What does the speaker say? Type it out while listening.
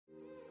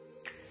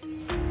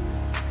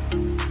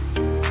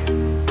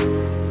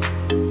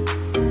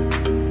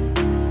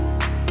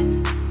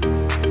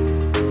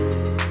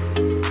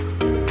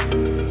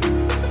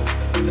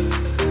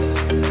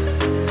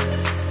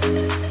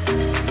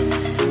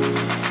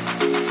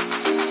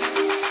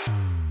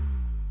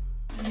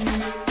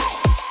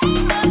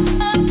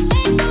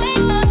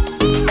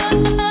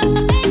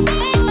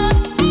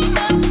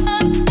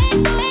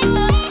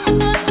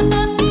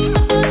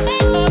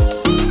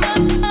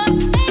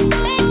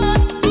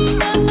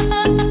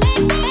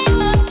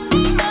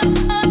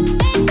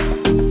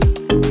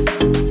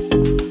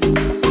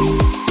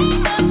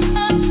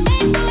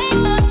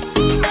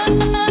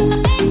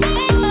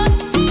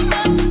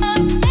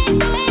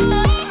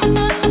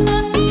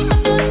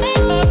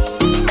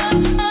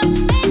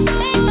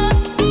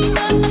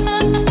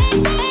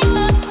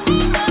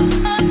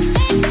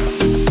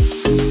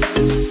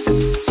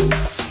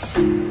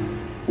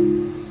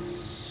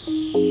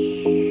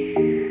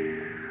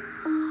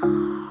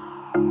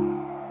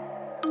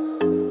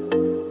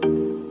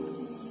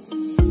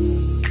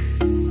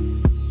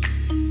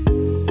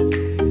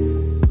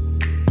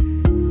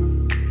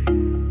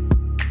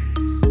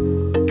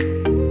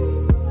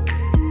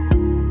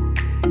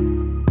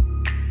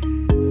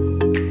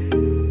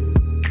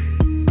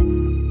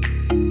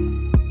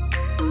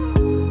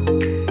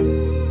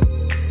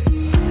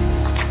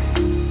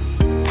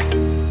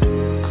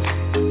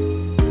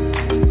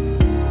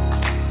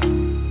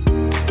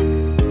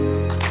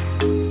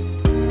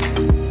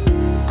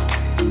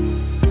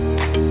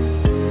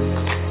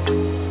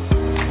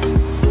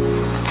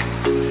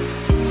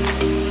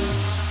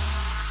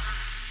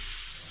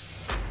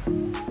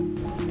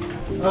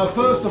So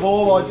first of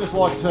all, I'd just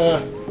like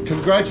to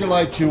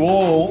congratulate you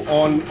all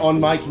on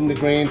making the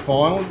grand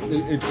final.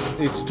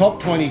 It's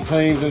top 20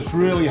 teams, and it's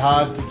really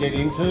hard to get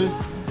into.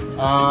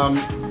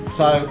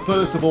 So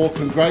first of all,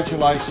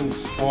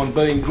 congratulations on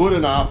being good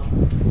enough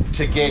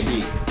to get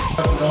here.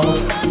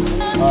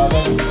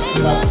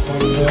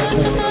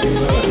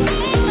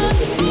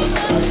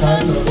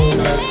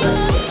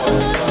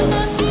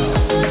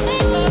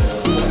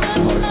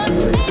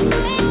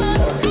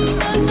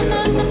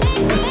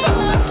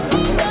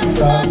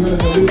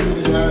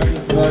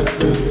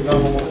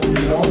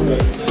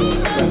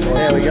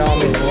 There we go,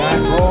 Mr. Black.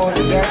 Roll it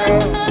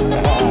down.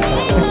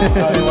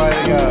 Only way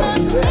to go.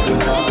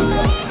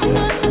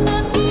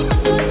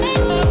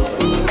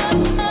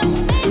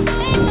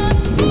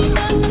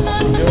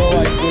 You're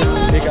always good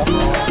to pick up.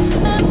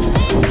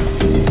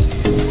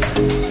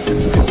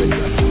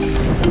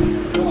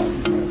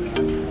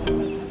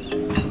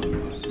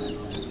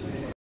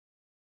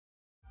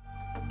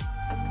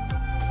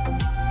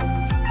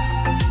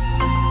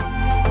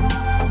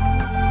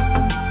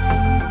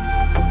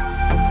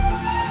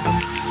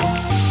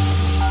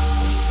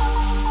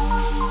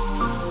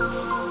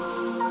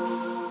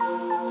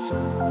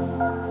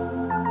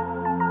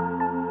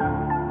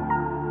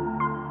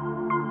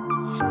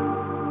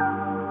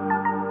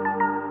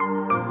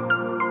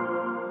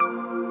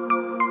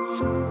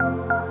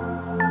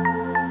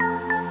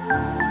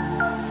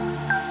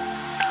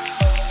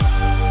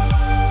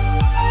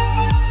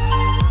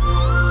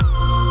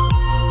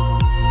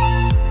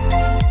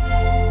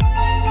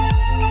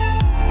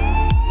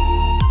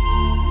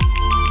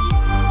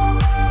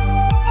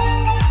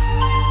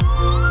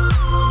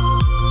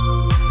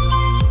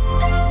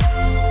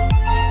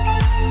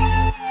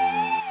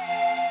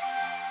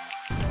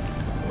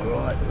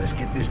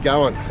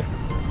 Going.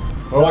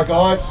 All right,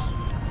 guys,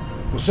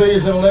 we'll see you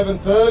at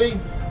 11:30.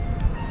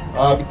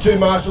 Two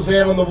marshals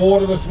out on the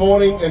water this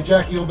morning, and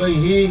Jackie will be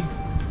here.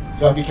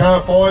 So if you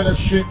can't find us,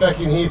 shoot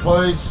back in here,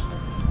 please.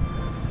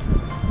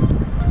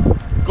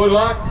 Good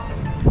luck,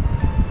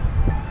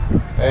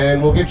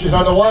 and we'll get you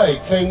underway.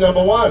 Team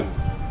number 1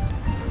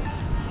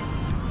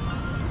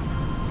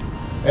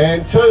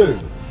 and 2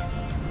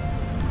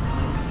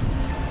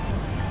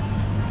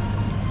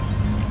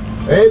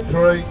 and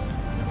 3.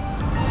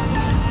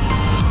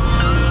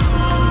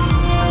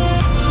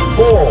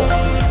 4,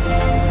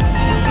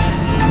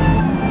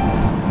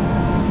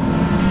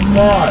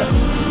 5,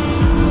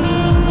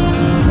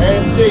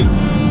 and 6,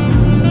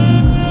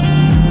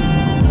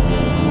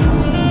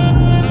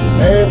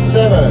 and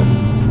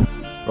 7.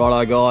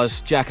 Righto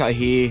guys, Jacko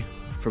here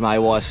from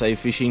AYC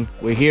Fishing.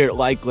 We're here at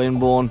Lake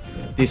Glenbawn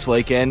this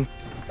weekend,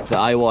 the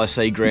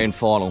AYC Grand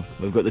Final.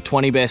 We've got the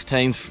 20 best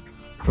teams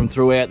from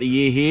throughout the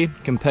year here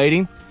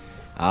competing.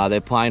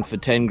 They're playing for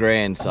 10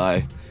 grand,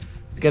 so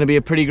it's going to be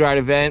a pretty great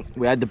event.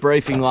 We had the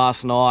briefing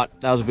last night.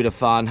 That was a bit of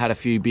fun, had a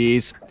few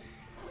beers.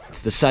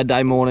 It's the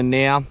Saturday morning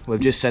now. We've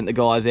just sent the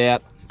guys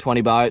out,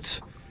 20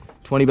 boats,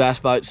 20 bass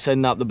boats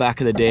setting up the back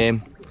of the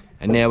dam,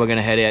 and now we're going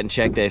to head out and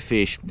check their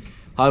fish.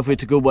 Hopefully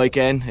it's a good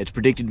weekend. It's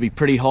predicted to be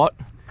pretty hot,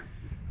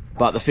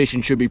 but the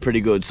fishing should be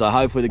pretty good. So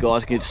hopefully the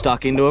guys get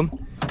stuck into them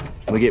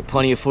and we get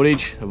plenty of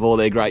footage of all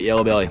their great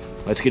yellow belly.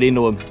 Let's get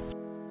into them.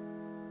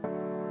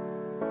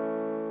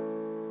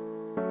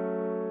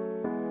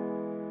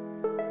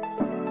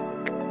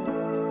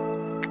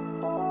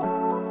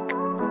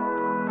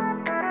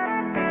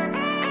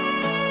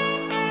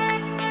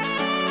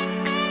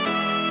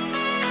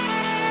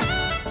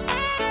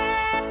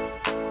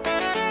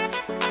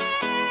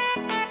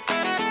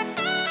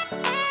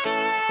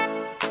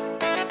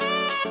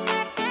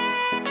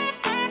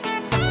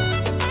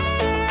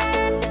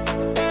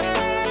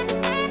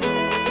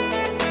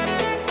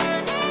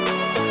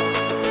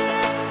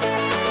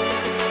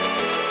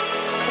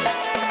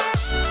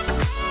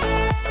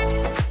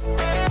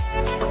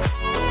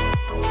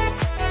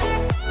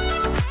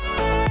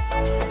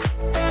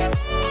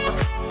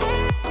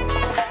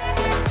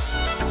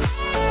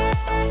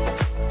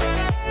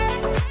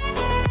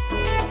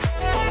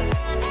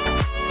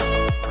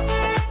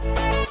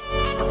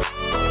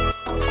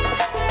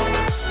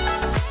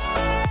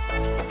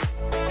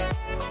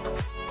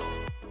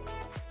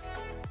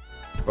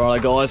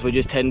 Righto guys, we're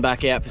just heading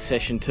back out for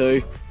session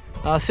 2.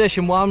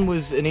 Session 1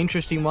 was an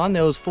interesting one.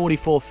 There was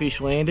 44 fish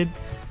landed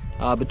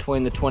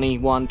between the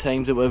 21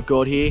 teams that we've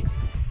got here.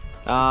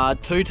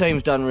 2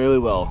 teams done really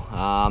well.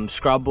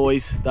 Scrub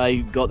Boys, they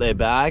got their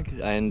bag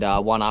and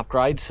 1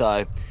 upgrade,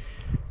 so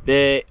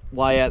they're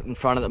way out in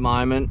front at the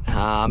moment.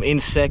 In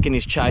second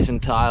is Chase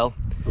and Tail.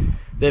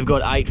 They've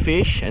got 8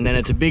 fish, and then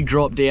it's a big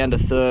drop down to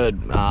third.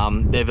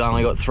 They've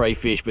only got 3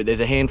 fish, but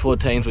there's a handful of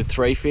teams with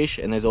 3 fish,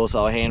 and there's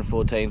also a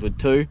handful of teams with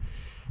 2.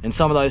 And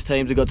some of those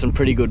teams have got some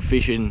pretty good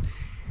fishing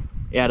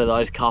out of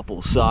those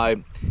couples. So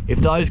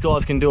if those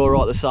guys can do all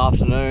right this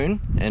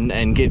afternoon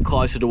and get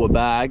closer to a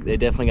bag, they're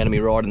definitely going to be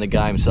right in the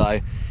game. So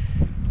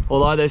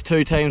although there's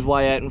 2 teams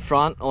way out in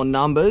front on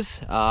numbers,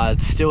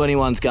 it's still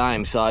anyone's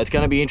game. So it's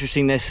going to be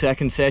interesting this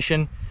second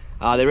session.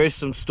 There is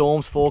some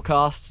storms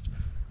forecast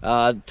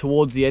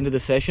towards the end of the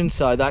session,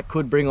 so that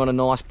could bring on a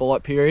nice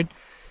bite period.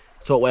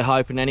 That's what we're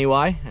hoping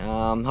anyway.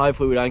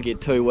 Hopefully we don't get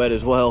too wet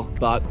as well,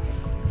 but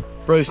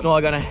Bruce and I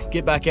are going to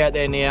get back out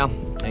there now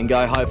and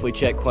go hopefully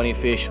check plenty of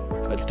fish.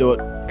 Let's do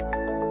it.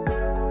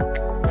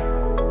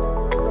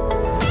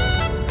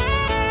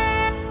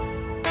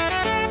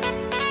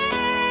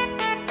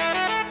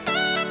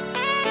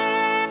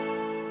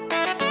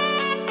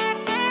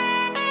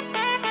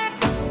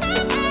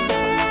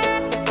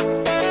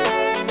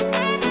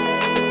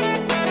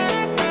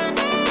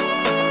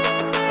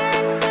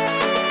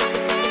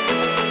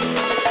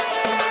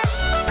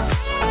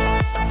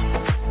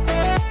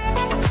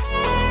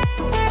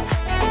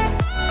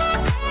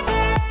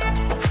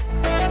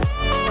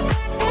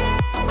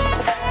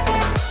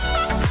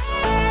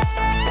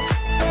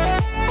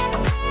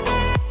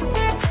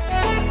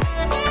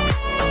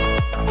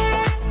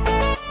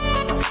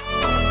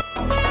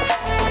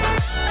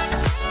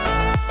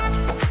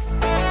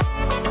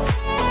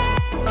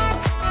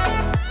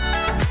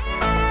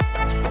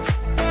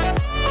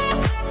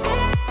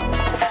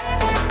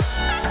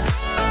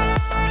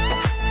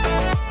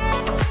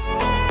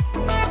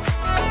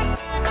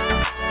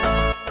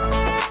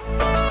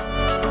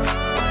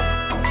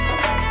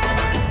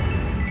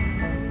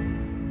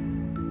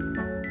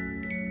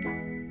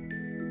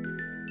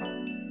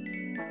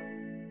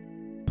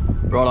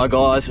 Righto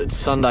guys, it's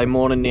Sunday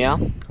morning now.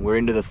 We're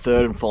into the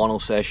third and final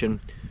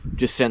session.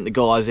 Just sent the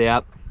guys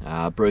out.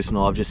 Bruce and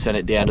I have just sent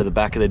it down to the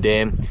back of the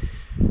dam.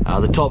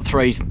 The top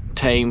 3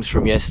 teams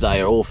from yesterday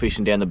are all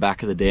fishing down the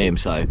back of the dam,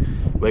 so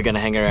we're going to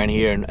hang around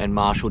here and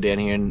marshal down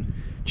here and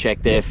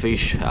check their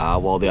fish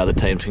while the other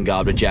teams can go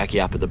up to Jackie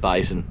up at the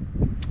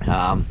basin.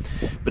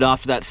 But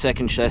after that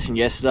second session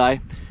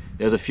yesterday,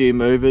 there was a few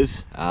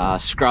movers.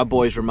 Scrub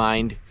Boys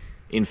remained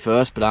in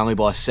first, but only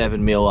by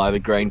 7 mil over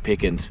Green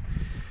Pickens.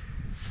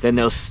 Then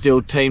there was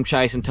still Team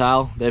Chase and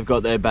Tail, they've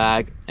got their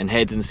bag, and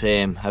Heads and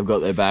Sam have got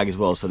their bag as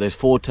well. So there's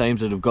 4 teams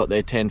that have got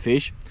their 10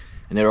 fish,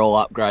 and they're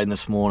all upgrading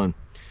this morning.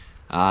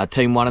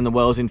 Team 1 in the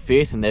Wells in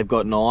 5th, and they've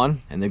got 9,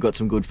 and they've got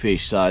some good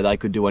fish, so they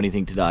could do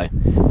anything today.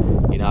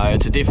 You know,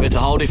 it's a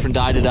whole different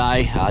day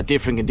today,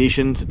 different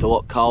conditions, it's a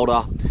lot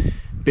colder,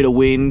 bit of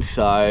wind,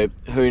 so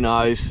who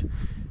knows,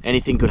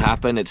 anything could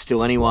happen. It's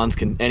still anyone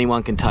can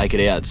take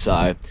it out,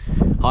 so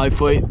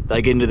hopefully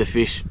they get into the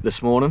fish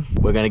this morning.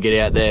 We're going to get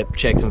out there,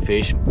 check some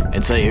fish,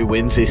 and see who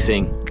wins this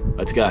thing.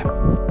 Let's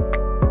go.